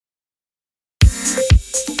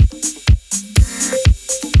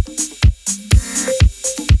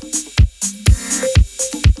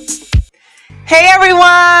Hey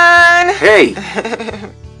everyone! Hey,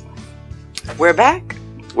 We're back.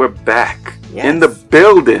 we're back Yes. in the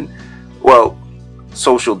building. Well,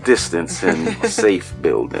 social distance and safe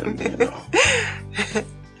building.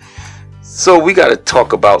 So we got to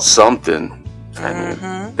talk about something. I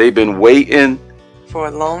mean, they've been waiting, For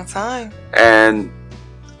a long time. and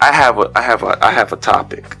I have a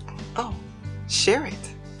topic. Oh, share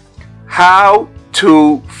it. How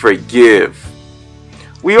to forgive.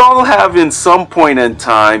 We all have in some point in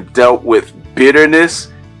time dealt with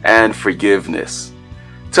bitterness and forgiveness.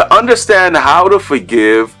 To understand how to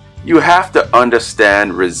forgive, you have to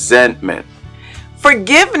understand resentment.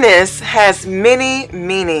 Forgiveness has many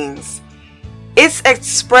meanings. It's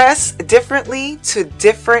expressed differently to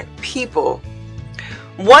different people.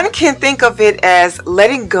 One can think of it as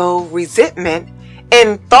letting go resentment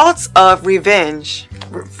and thoughts of revenge.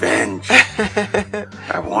 Revenge.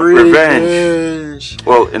 I want revenge.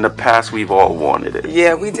 Well, in the past, we've all wanted it.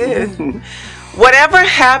 Yeah, we did. Whatever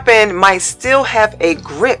happened might still have a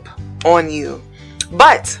grip on you,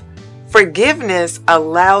 but forgiveness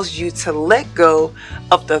allows you to let go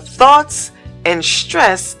of the thoughts and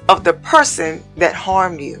stress of the person that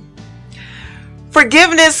harmed you.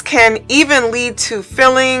 Forgiveness can even lead to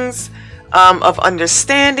feelings of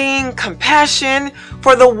understanding, compassion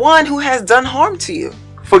for the one who has done harm to you.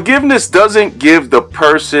 Forgiveness doesn't give the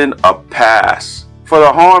person a pass for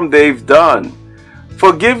the harm they've done.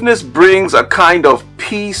 Forgiveness brings a kind of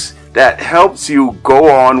peace that helps you go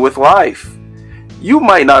on with life. You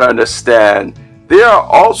might not understand, there are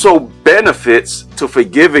also benefits to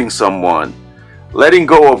forgiving someone. Letting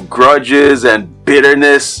go of grudges and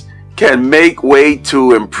bitterness can make way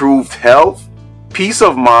to improved health, peace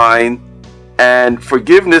of mind, and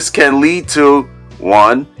forgiveness can lead to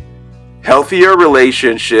 1. Healthier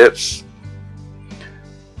relationships,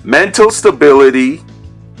 mental stability,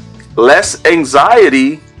 less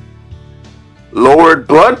anxiety, lowered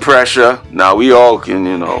blood pressure. Now we all can,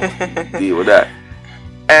 deal with that.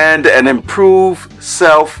 And an improved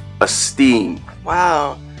self-esteem.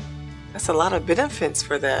 Wow, that's a lot of benefits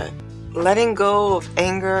for that. Letting go of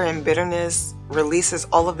anger and bitterness releases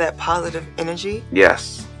all of that positive energy.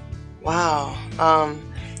 Yes. Wow.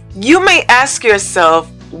 You may ask yourself,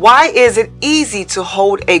 why is it easy to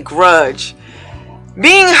hold a grudge?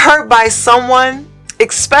 Being hurt by someone,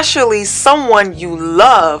 especially someone you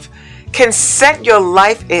love, can set your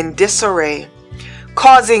life in disarray,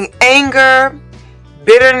 causing anger,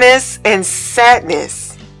 bitterness, and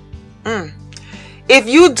sadness. If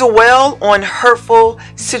you dwell on hurtful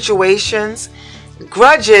situations,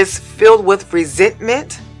 grudges filled with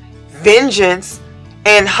resentment, vengeance,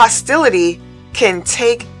 and hostility can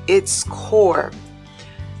take its core.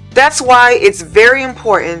 That's why it's very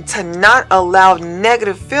important to not allow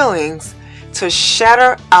negative feelings to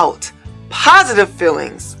shatter out positive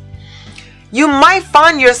feelings. You might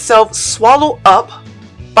find yourself swallowed up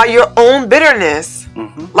by your own bitterness.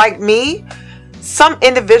 Like me, some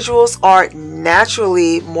individuals are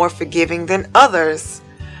naturally more forgiving than others.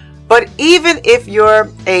 But even if you're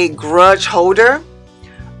a grudge holder,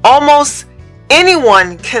 almost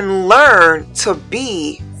anyone can learn to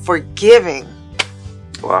be forgiving.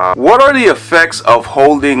 Wow. What are the effects of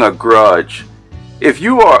holding a grudge? If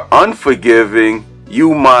you are unforgiving,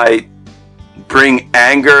 you might bring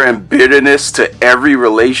anger and bitterness to every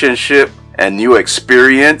relationship and new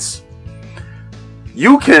experience.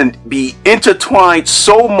 You can be intertwined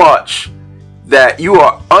so much that you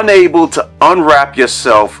are unable to unwrap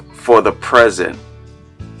yourself for the present.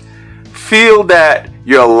 Feel that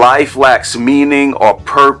your life lacks meaning or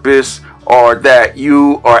purpose, or that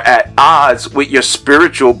you are at odds with your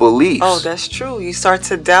spiritual beliefs. Oh, that's true. You start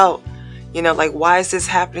to doubt, like, why is this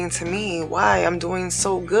happening to me? Why? I'm doing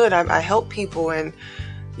so good. I help people, and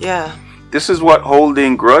yeah. This is what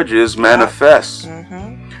holding grudges manifests.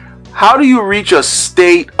 How do you reach a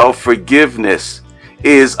state of forgiveness?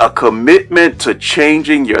 Is a commitment to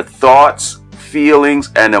changing your thoughts, feelings,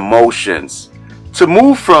 and emotions. To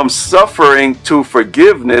move from suffering to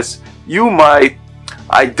forgiveness, you might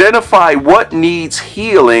identify what needs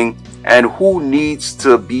healing and who needs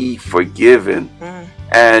to be forgiven.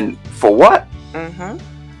 And for what?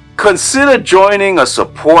 Consider joining a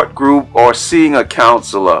support group or seeing a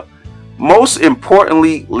counselor. Most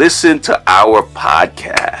importantly, listen to our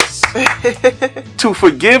podcast. To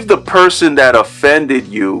forgive the person that offended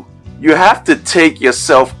you, you have to take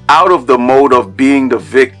yourself out of the mode of being the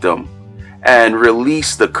victim and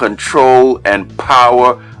release the control and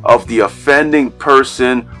power of the offending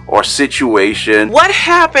person or situation. What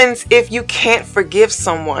happens if you can't forgive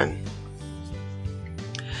someone?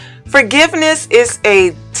 Forgiveness is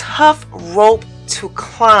a tough rope to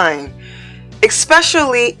climb.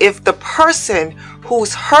 especially if the person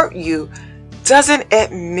who's hurt you doesn't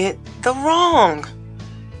admit the wrong.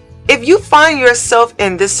 If you find yourself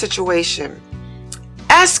in this situation,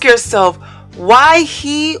 ask yourself why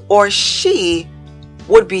he or she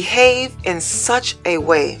would behave in such a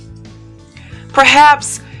way.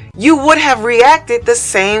 Perhaps you would have reacted the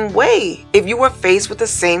same way if you were faced with the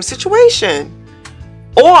same situation.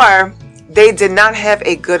 Or they did not have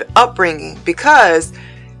a good upbringing, because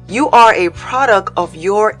you are a product of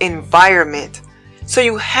your environment. So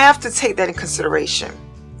you have to take that in consideration.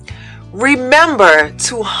 Remember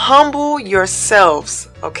to humble yourselves,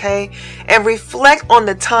 okay? And reflect on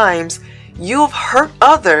the times you've hurt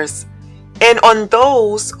others and on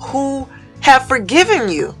those who have forgiven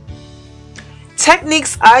you.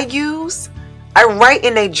 Techniques I use: I write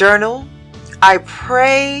in a journal, I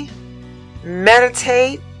pray,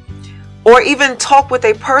 meditate, or even talk with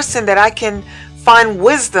a person that I can find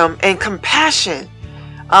wisdom and compassion,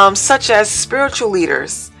 such as spiritual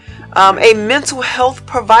leaders, a mental health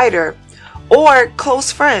provider, or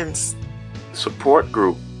close friends. Support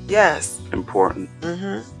group. Yes. Important.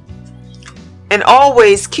 And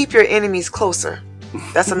always keep your enemies closer.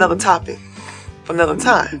 That's another topic for another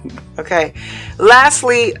time. Okay.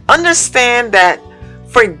 Lastly, understand that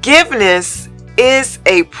forgiveness is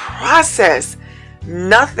a process.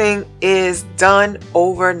 Nothing is done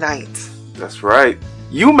overnight. That's right.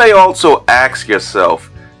 You may also ask yourself,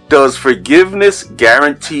 does forgiveness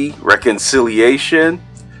guarantee reconciliation?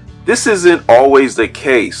 This isn't always the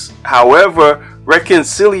case. However,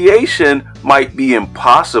 reconciliation might be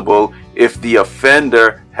impossible if the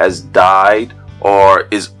offender has died or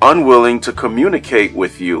is unwilling to communicate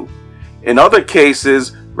with you. In other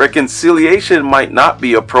cases, reconciliation might not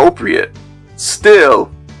be appropriate.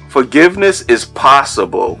 Still, forgiveness is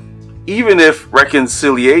possible, even if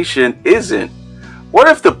reconciliation isn't. What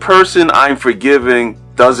if the person I'm forgiving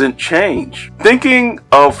doesn't change? Thinking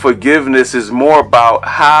of forgiveness is more about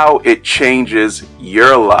how it changes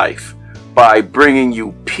your life by bringing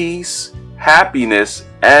you peace, happiness,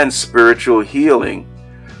 and spiritual healing.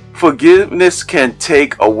 Forgiveness can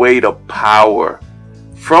take away the power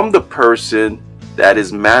from the person that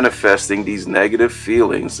is manifesting these negative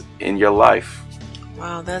feelings in your life.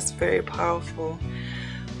 Wow, that's very powerful.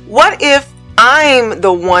 What if I'm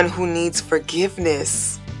the one who needs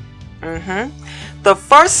forgiveness? The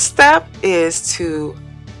first step is to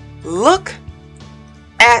look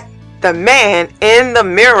at the man in the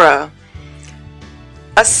mirror.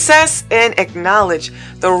 Assess and acknowledge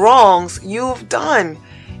the wrongs you've done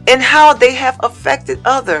and how they have affected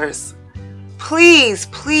others. Please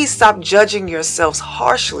stop judging yourselves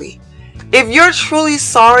harshly. If you're truly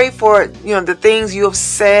sorry for the things you have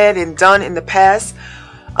said and done in the past,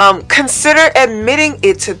 consider admitting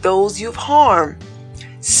it to those you've harmed.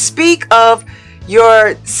 Speak of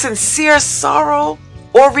your sincere sorrow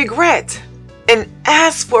or regret and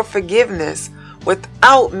ask for forgiveness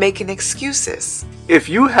without making excuses. If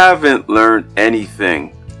you haven't learned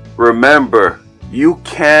anything, remember, you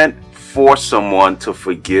can't force someone to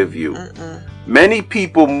forgive you. Many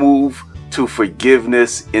people move to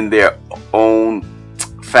forgiveness in their own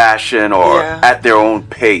fashion or at their own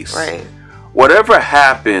pace. Right. Whatever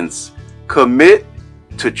happens, commit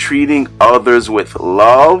to treating others with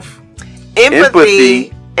love,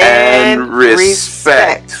 empathy, and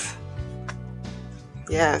respect.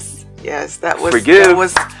 Yes, that was. Forgive. That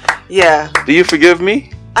was, yeah. Do you forgive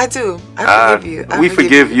me? I do. I forgive you. We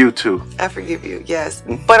forgive you too. I forgive you. Yes,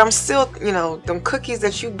 but I'm still, them cookies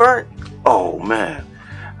that you burnt. Oh man,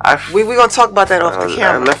 we gonna talk about that off the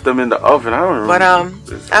camera. I left them in the oven. I don't remember.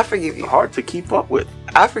 But I forgive you. Hard to keep up with.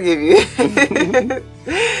 I forgive you.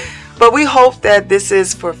 But we hope that this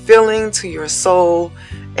is fulfilling to your soul,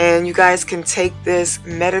 and you guys can take this,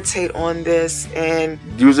 meditate on this, and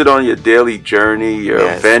use it on your daily journey,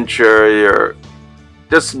 your venture,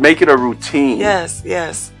 just make it a routine.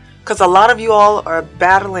 Yes. Because a lot of you all are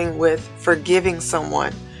battling with forgiving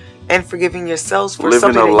someone and forgiving yourselves for living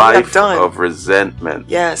something a that life you have done. Of resentment.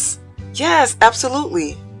 Yes,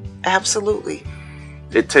 absolutely.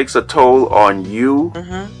 It takes a toll on you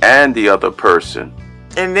and the other person.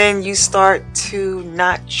 And then you start to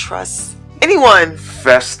not trust anyone.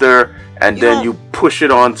 Fester, and then you push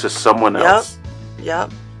it on to someone else.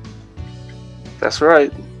 Yep. That's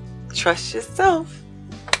right. Trust yourself.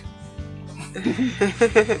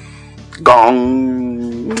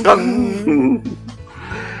 Gong.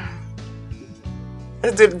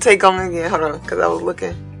 Let's do the take gong again. Hold on, because I was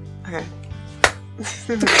looking. Okay.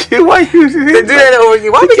 Why you do that over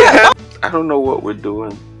again? Why we got? I don't know what we're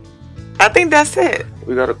doing. I think that's it.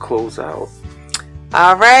 We gotta close out.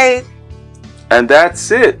 All right. And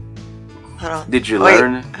that's it. Hold on. Did you Wait,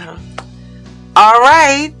 learn? hold on. All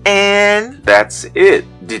right, and That's it.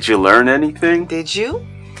 Did you learn anything? did you?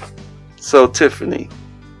 So, Tiffany,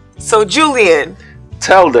 So, Julian,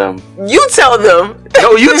 tell them. you tell them.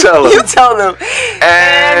 No, you tell them. You tell them.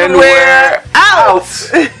 And we're out.